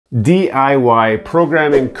DIY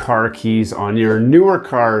programming car keys on your newer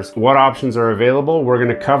cars. What options are available? We're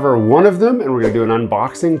gonna cover one of them and we're gonna do an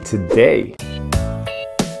unboxing today.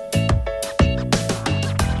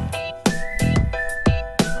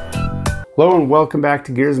 Hello and welcome back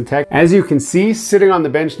to Gears and Tech. As you can see, sitting on the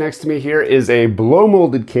bench next to me here is a blow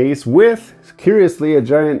molded case with, curiously, a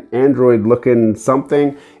giant Android looking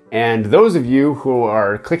something. And those of you who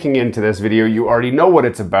are clicking into this video, you already know what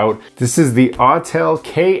it's about. This is the Autel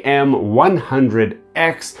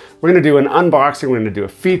KM100X. We're gonna do an unboxing, we're gonna do a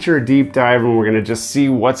feature deep dive, and we're gonna just see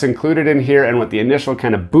what's included in here and what the initial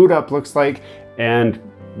kind of boot up looks like, and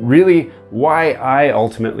really why I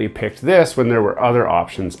ultimately picked this when there were other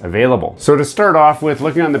options available. So to start off with,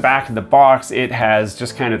 looking on the back of the box, it has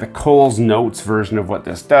just kind of the Coles Notes version of what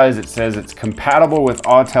this does. It says it's compatible with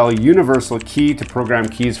Autel Universal Key to program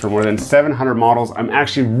keys for more than 700 models. I'm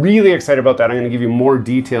actually really excited about that. I'm gonna give you more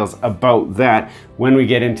details about that when we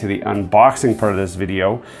get into the unboxing part of this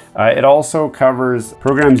video. It also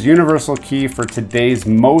programs Universal Key for today's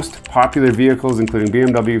most popular vehicles, including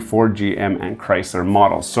BMW, Ford, GM, and Chrysler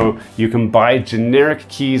models. So you can buy generic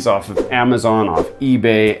keys off of Amazon, off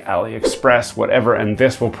eBay, AliExpress, whatever, and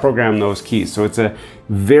this will program those keys. So it's a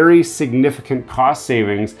very significant cost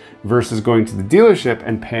savings versus going to the dealership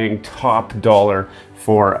and paying top dollar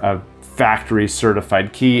for a factory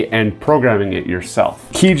certified key and programming it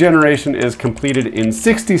yourself. Key generation is completed in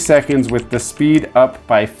 60 seconds with the speed up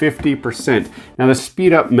by 50%. Now the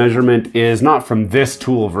speed up measurement is not from this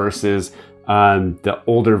tool versus the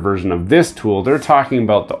older version of this tool. They're talking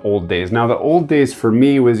about the old days. Now the old days for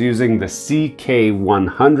me was using the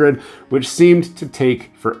CK100, which seemed to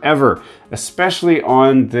take forever, especially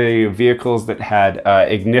on the vehicles that had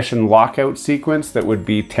ignition lockout sequence that would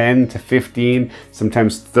be 10 to 15,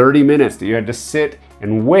 sometimes 30 minutes that you had to sit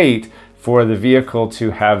and wait for the vehicle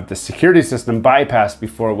to have the security system bypassed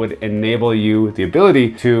before it would enable you the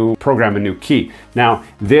ability to program a new key. Now,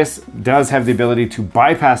 this does have the ability to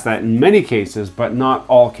bypass that in many cases, but not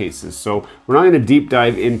all cases. So we're not going to deep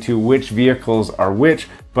dive into which vehicles are which,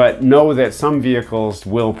 but know that some vehicles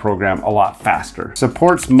will program a lot faster.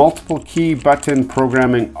 Supports multiple key button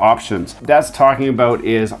programming options. That's talking about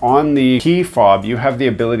is on the key fob, you have the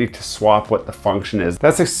ability to swap what the function is.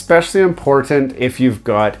 That's especially important if you've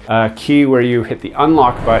got a key where you hit the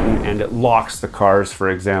unlock button and it locks the cars, for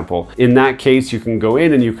example. In that case, you can go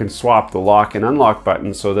in and you can swap the lock and unlock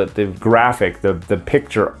button so that the graphic, the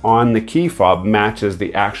picture on the key fob matches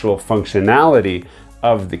the actual functionality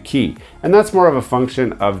of the key. And that's more of a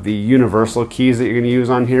function of the universal keys that you're going to use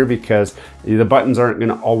on here, because the buttons aren't going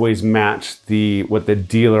to always match what the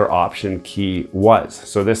dealer option key was.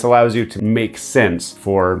 So this allows you to make sense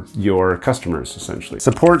for your customers, essentially.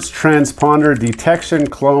 Supports transponder detection,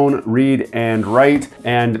 clone, read, and write.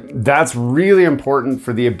 And that's really important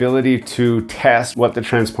for the ability to test what the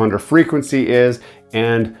transponder frequency is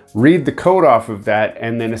and read the code off of that,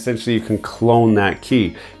 and then essentially you can clone that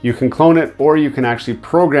key. You can clone it, or you can actually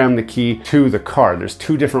program the key to the car. There's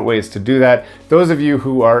two different ways to do that. Those of you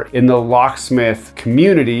who are in the locksmith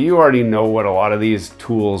community, you already know what a lot of these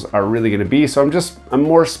tools are really going to be. So I'm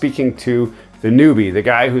more speaking to the newbie, the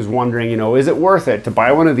guy who's wondering, is it worth it to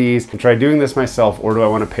buy one of these and try doing this myself, or do I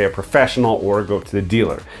want to pay a professional or go to the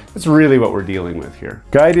dealer? That's really what we're dealing with here.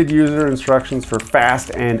 Guided user instructions for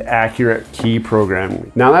fast and accurate key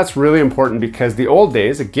programming. Now that's really important because the old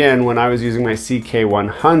days, again, when I was using my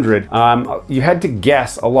CK100, you had to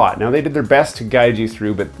guess a lot. Now they did their best to guide you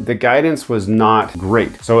through, but the guidance was not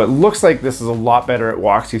great. So it looks like this is a lot better. It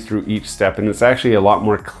walks you through each step, and it's actually a lot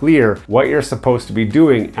more clear what you're supposed to be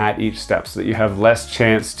doing at each step, so that you have less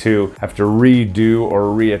chance to have to redo or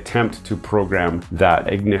reattempt to program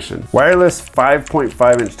that ignition. Wireless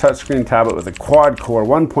 5.5-inch touchscreen tablet with a quad-core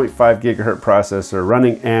 1.5 gigahertz processor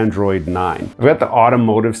running Android 9. I've got the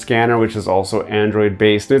automotive scanner, which is also Android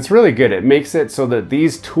based. It's really good. It makes it so that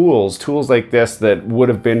these tools like this that would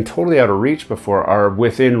have been totally out of reach before are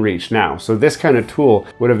within reach now. So this kind of tool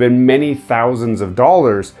would have been many thousands of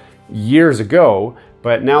dollars years ago,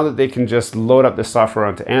 but now that they can just load up the software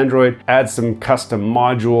onto Android, add some custom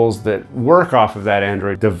modules that work off of that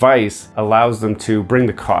Android device, allows them to bring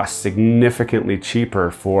the cost significantly cheaper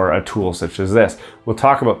for a tool such as this. We'll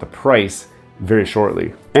talk about the price very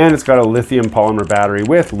shortly. And it's got a lithium polymer battery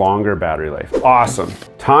with longer battery life. Awesome.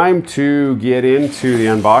 Time to get into the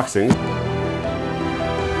unboxing.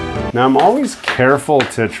 Now I'm always careful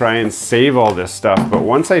to try and save all this stuff, but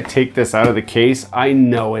once I take this out of the case, I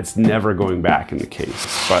know it's never going back in the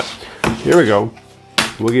case. But here we go.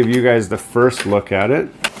 We'll give you guys the first look at it.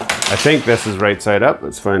 I think this is right side up.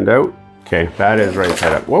 Let's find out. Okay, that is right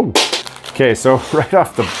side up. Whoa. Okay, so right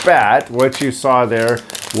off the bat, what you saw there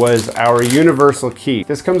was our universal key.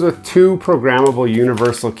 This comes with 2 programmable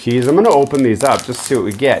universal keys. I'm gonna open these up just to see what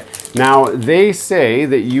we get. Now, they say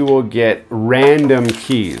that you will get random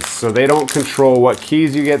keys. So they don't control what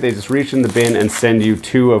keys you get. They just reach in the bin and send you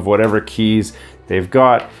 2 of whatever keys they've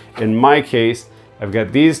got. In my case, I've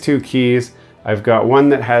got these 2 keys. I've got one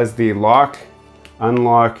that has the lock,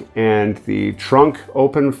 unlock, and the trunk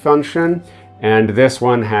open function. And this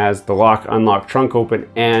one has the lock, unlock, trunk open,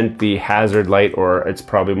 and the hazard light, or it's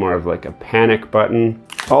probably more of like a panic button.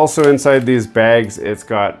 Also inside these bags, it's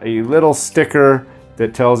got a little sticker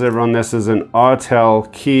that tells everyone this is an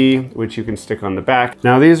Autel key, which you can stick on the back.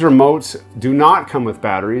 Now these remotes do not come with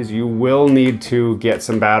batteries. You will need to get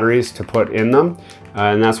some batteries to put in them.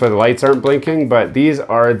 And that's why the lights aren't blinking, but these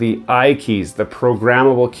are the I keys, the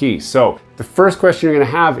programmable keys. So the first question you're gonna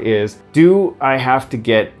have is, do I have to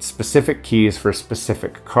get specific keys for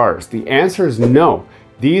specific cars? The answer is no.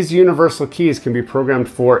 These universal keys can be programmed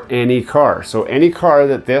for any car. So any car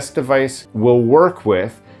that this device will work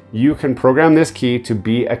with, you can program this key to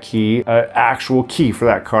be a key, an actual key for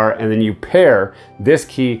that car, and then you pair this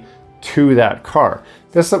key to that car.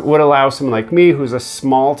 This would allow someone like me, who's a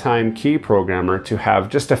small-time key programmer, to have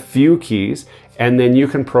just a few keys, and then you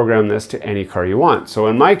can program this to any car you want. So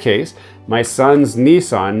in my case, my son's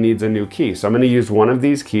Nissan needs a new key. So I'm going to use one of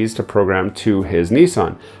these keys to program to his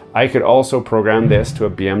Nissan. I could also program this to a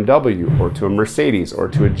BMW, or to a Mercedes, or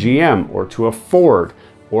to a GM, or to a Ford,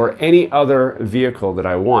 or any other vehicle that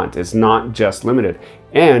I want. It's not just limited.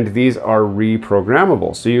 And these are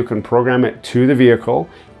reprogrammable. So you can program it to the vehicle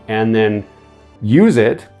and then use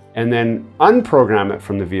it and then unprogram it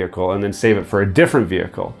from the vehicle and then save it for a different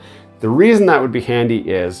vehicle. The reason that would be handy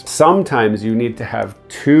is sometimes you need to have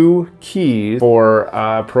 2 keys for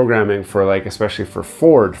programming for, like, especially for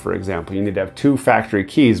Ford, for example. You need to have 2 factory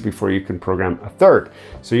keys before you can program a third.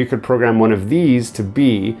 So you could program one of these to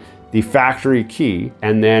be the factory key,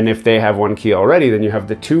 and then if they have 1 key already, then you have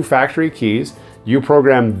the 2 factory keys. You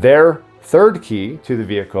program their third key to the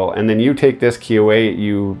vehicle, and then you take this key away,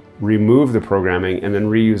 you remove the programming, and then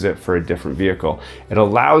reuse it for a different vehicle. It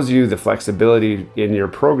allows you the flexibility in your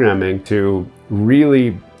programming to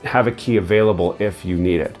really have a key available if you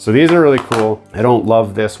need it. So these are really cool. I don't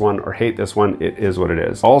love this one or hate this one. It is what it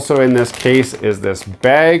is. Also in this case is this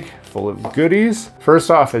bag full of goodies. First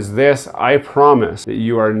off is this. I promise that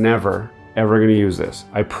you are never ever going to use this.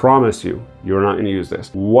 I promise you, you're not going to use this.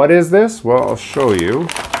 What is this? Well, I'll show you.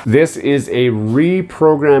 This is a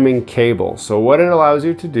reprogramming cable. So what it allows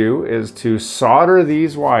you to do is to solder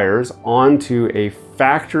these wires onto a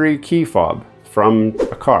factory key fob from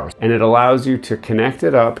a car, and it allows you to connect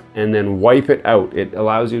it up and then wipe it out. It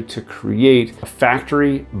allows you to create a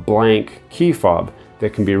factory blank key fob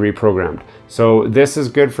that can be reprogrammed. So this is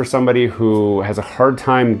good for somebody who has a hard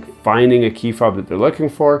time finding a key fob that they're looking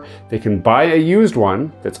for. They can buy a used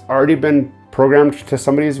one that's already been programmed to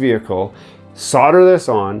somebody's vehicle, solder this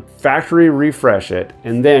on, factory refresh it,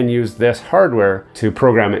 and then use this hardware to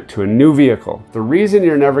program it to a new vehicle. The reason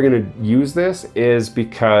you're never going to use this is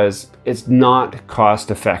because it's not cost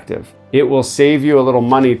effective. It will save you a little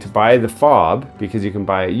money to buy the fob because you can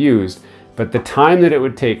buy it used, but the time that it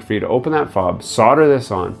would take for you to open that fob, solder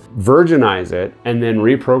this on, virginize it, and then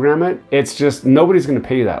reprogram it, it's just, nobody's going to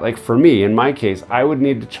pay you that. Like for me, in my case, I would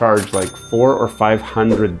need to charge like $400 or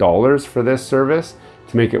 $500 for this service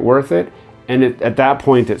to make it worth it. And at that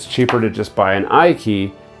point, it's cheaper to just buy an I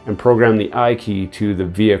key and program the I key to the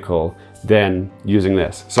vehicle than using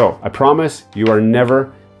this. So I promise you are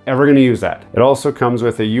never, ever going to use that. It also comes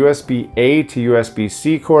with a USB-A to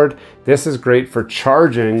USB-C cord. This is great for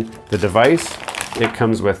charging the device. It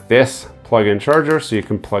comes with this plug-in charger, so you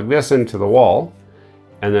can plug this into the wall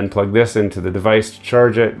and then plug this into the device to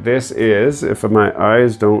charge it. This is, if my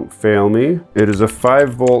eyes don't fail me, it is a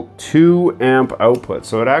 5-volt, 2-amp output.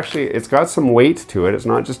 So it's got some weight to it. It's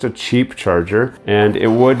not just a cheap charger, and it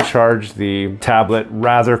would charge the tablet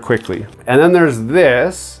rather quickly. And then there's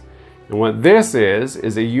this, and what this is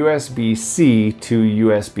a USB-C to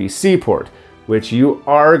USB-C port, which you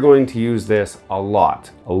are going to use this a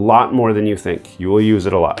lot more than you think. You will use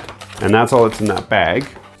it a lot. And that's all that's in that bag.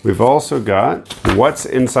 We've also got what's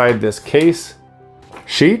inside this case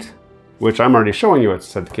sheet, which I'm already showing you what's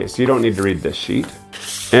inside the case. So you don't need to read this sheet.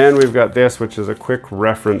 And we've got this, which is a quick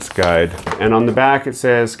reference guide. And on the back it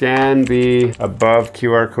says, scan the above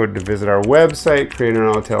QR code to visit our website, create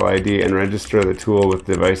an Autel ID, and register the tool with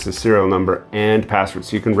the device's serial number and password.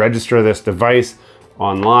 So you can register this device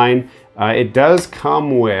online. It does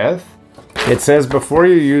come with, it says before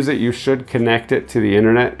you use it, you should connect it to the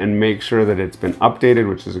internet and make sure that it's been updated,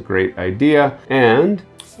 which is a great idea. And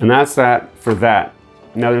that's that for that.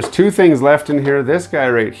 Now there's two things left in here. This guy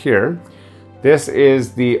right here, this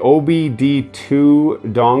is the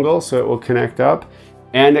OBD2 dongle, so it will connect up.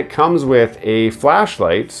 And it comes with a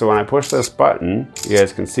flashlight. So when I push this button, you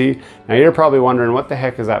guys can see. Now you're probably wondering, what the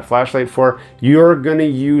heck is that flashlight for? You're gonna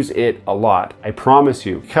use it a lot, I promise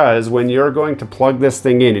you. Because when you're going to plug this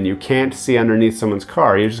thing in and you can't see underneath someone's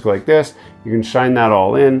car, you just go like this, you can shine that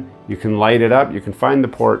all in, you can light it up, you can find the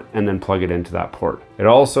port and then plug it into that port. It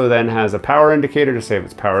also then has a power indicator to say if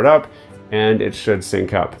it's powered up, and it should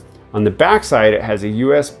sync up. On the back side, it has a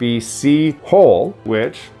USB-C hole,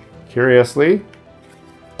 which, curiously,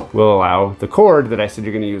 will allow the cord that I said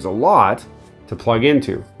you're going to use a lot to plug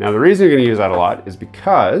into. Now the reason you're going to use that a lot is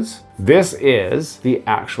because this is the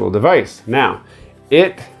actual device. Now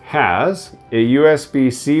it has a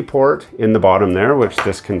USB-C port in the bottom there, which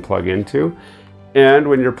this can plug into. And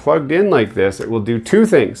when you're plugged in like this, it will do two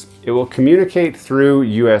things. It will communicate through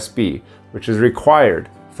USB, which is required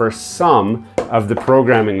for some of the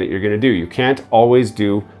programming that you're going to do. You can't always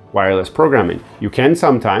do wireless programming. You can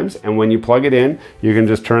sometimes, and when you plug it in, you can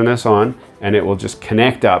just turn this on and it will just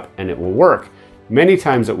connect up and it will work. Many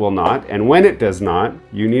times it will not, and when it does not,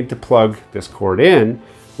 you need to plug this cord in,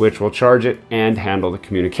 which will charge it and handle the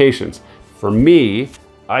communications. For me,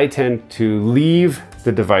 I tend to leave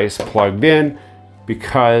the device plugged in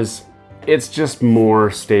because it's just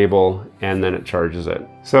more stable and then it charges it.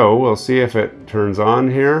 So we'll see if it turns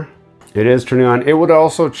on here. It is turning on. It would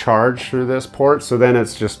also charge through this port, so then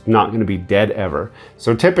it's just not going to be dead ever.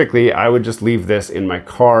 So typically I would just leave this in my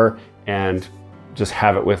car and just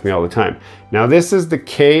have it with me all the time. Now this is the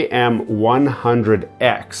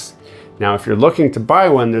KM100X. Now if you're looking to buy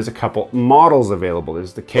one, there's a couple models available.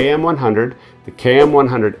 There's the KM100, the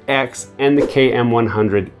KM100X, and the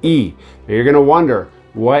KM100E. Now you're going to wonder,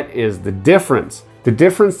 what is the difference? The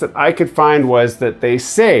difference that I could find was that they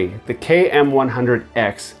say the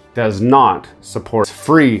KM100X does not support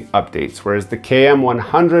free updates, whereas the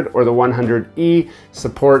KM100 or the 100E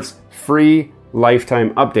supports free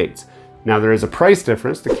lifetime updates. Now there is a price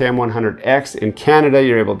difference. The KM100X in Canada,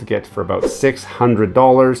 you're able to get for about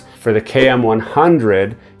 $600. For the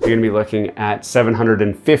KM100, you're gonna be looking at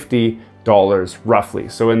 $750 roughly.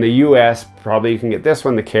 So in the US, probably you can get this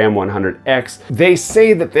one, the KM100X. They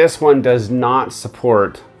say that this one does not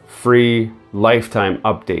support free lifetime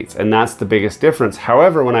updates, and that's the biggest difference.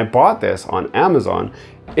 However, when I bought this on Amazon,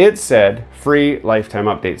 it said free lifetime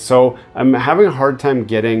updates. So I'm having a hard time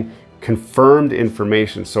getting confirmed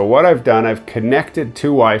information. So what I've done, I've connected to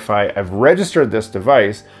Wi-Fi, I've registered this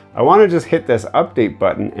device. I want to just hit this update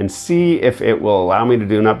button and see if it will allow me to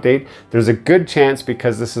do an update. There's a good chance,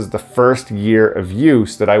 because this is the first year of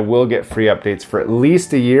use, that I will get free updates for at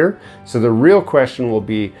least a year. So the real question will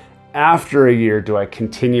be, after a year, do I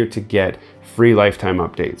continue to get free lifetime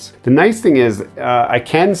updates? The nice thing is, I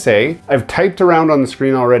can say, I've typed around on the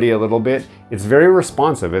screen already a little bit. It's very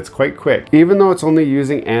responsive, it's quite quick. Even though it's only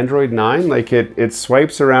using Android 9, like it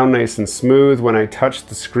swipes around nice and smooth. When I touch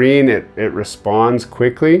the screen, it responds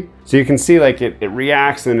quickly. So you can see like it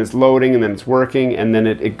reacts and it's loading and then it's working and then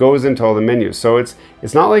it goes into all the menus. So it's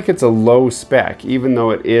not like it's a low spec, even though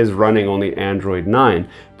it is running only Android 9,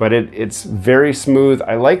 but it's very smooth.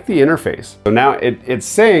 I like the interface. So now it's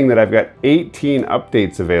saying that I've got 18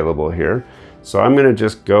 updates available here. So I'm gonna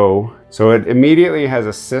just go. So it immediately has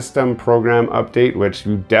a system program update, which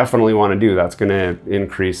you definitely want to do. That's going to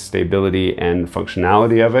increase stability and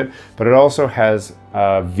functionality of it. But it also has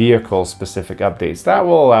vehicle specific updates that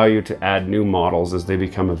will allow you to add new models as they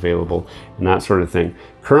become available and that sort of thing.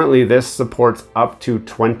 Currently, this supports up to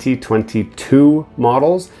 2022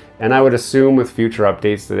 models, and I would assume with future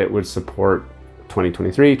updates that it would support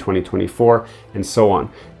 2023, 2024, and so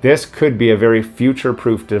on. This could be a very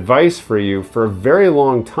future-proof device for you for a very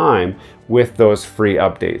long time with those free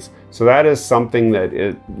updates. So that is something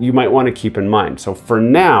that you might want to keep in mind. So for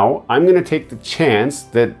now, I'm going to take the chance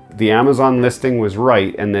that the Amazon listing was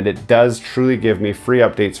right and that it does truly give me free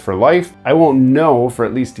updates for life. I won't know for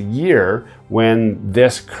at least a year when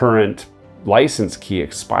this current license key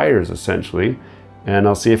expires, essentially, and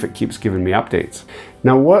I'll see if it keeps giving me updates.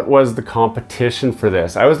 Now, what was the competition for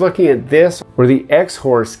this? I was looking at this or the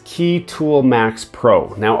X-Horse Key Tool Max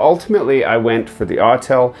Pro. Now, ultimately, I went for the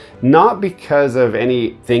Autel, not because of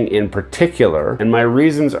anything in particular, and my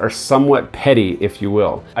reasons are somewhat petty, if you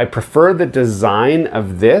will. I prefer the design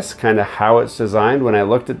of this, kind of how it's designed. When I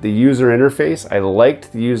looked at the user interface, I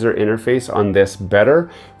liked the user interface on this better.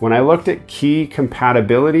 When I looked at key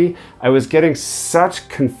compatibility, I was getting such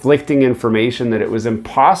conflicting information that it was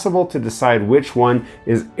impossible to decide which one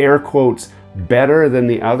is air quotes better than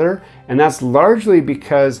the other. And that's largely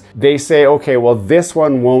because they say, okay, well, this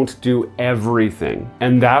one won't do everything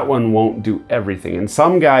and that one won't do everything. And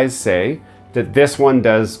some guys say that this one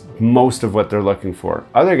does most of what they're looking for.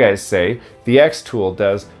 Other guys say the X tool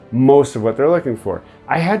does most of what they're looking for.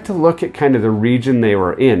 I had to look at kind of the region they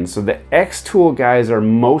were in. So the X tool guys are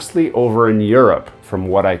mostly over in Europe, from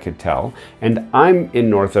what I could tell, and I'm in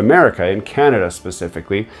North America, in Canada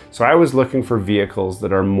specifically. So I was looking for vehicles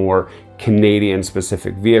that are more Canadian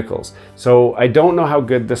specific vehicles. So I don't know how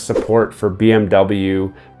good the support for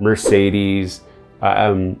BMW, Mercedes,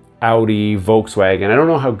 Audi, Volkswagen, I don't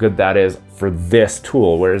know how good that is for this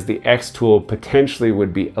tool, whereas the X tool potentially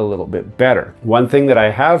would be a little bit better. One thing that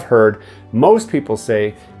I have heard most people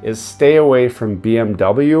say is stay away from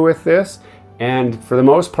BMW with this. And for the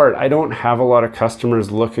most part, I don't have a lot of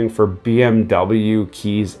customers looking for BMW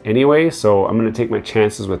keys anyway, so I'm gonna take my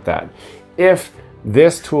chances with that. If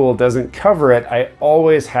this tool doesn't cover it, I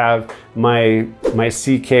always have my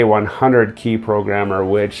CK100 key programmer,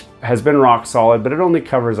 which has been rock solid, but it only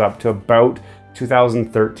covers up to about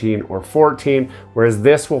 2013 or 14, whereas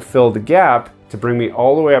this will fill the gap to bring me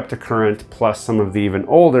all the way up to current, plus some of the even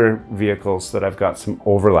older vehicles that I've got some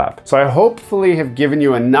overlap. So I hopefully have given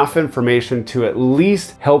you enough information to at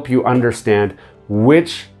least help you understand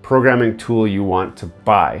which programming tool you want to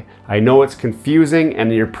buy. I know it's confusing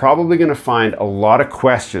and you're probably going to find a lot of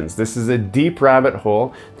questions. This is a deep rabbit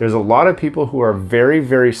hole. There's a lot of people who are very,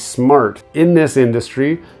 very smart in this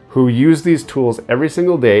industry who use these tools every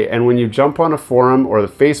single day, and when you jump on a forum or the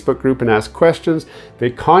Facebook group and ask questions, they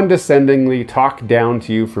condescendingly talk down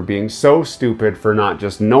to you for being so stupid for not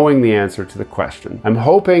just knowing the answer to the question. I'm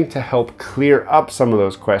hoping to help clear up some of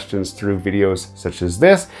those questions through videos such as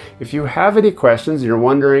this. If you have any questions you're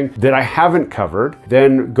wondering that I haven't covered,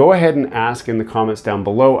 then go ahead and ask in the comments down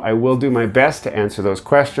below. I will do my best to answer those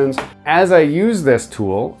questions. As I use this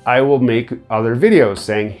tool, I will make other videos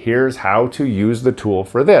saying, here's how to use the tool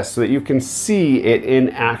for this, so that you can see it in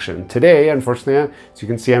action. Today, unfortunately, as you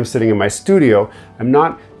can see, I'm sitting in my studio. I'm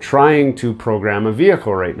not trying to program a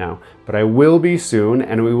vehicle right now, but I will be soon,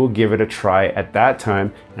 and we will give it a try at that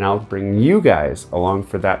time, and I'll bring you guys along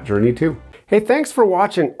for that journey too. Hey, thanks for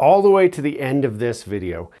watching all the way to the end of this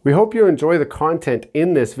video. We hope you enjoy the content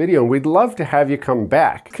in this video, and we'd love to have you come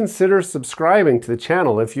back. Consider subscribing to the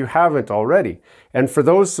channel if you haven't already. And for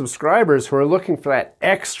those subscribers who are looking for that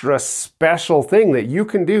extra special thing that you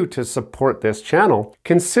can do to support this channel,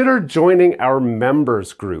 consider joining our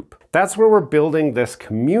members group. That's where we're building this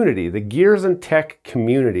community, the Gears and Tech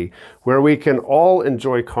community, where we can all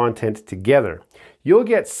enjoy content together. You'll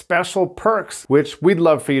get special perks, which we'd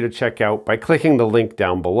love for you to check out by clicking the link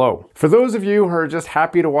down below. For those of you who are just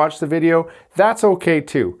happy to watch the video, that's okay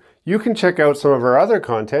too. You can check out some of our other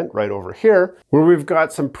content right over here, where we've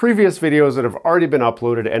got some previous videos that have already been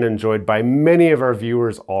uploaded and enjoyed by many of our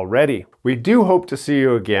viewers already. We do hope to see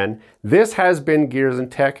you again. This has been Gears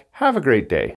and Tech. Have a great day.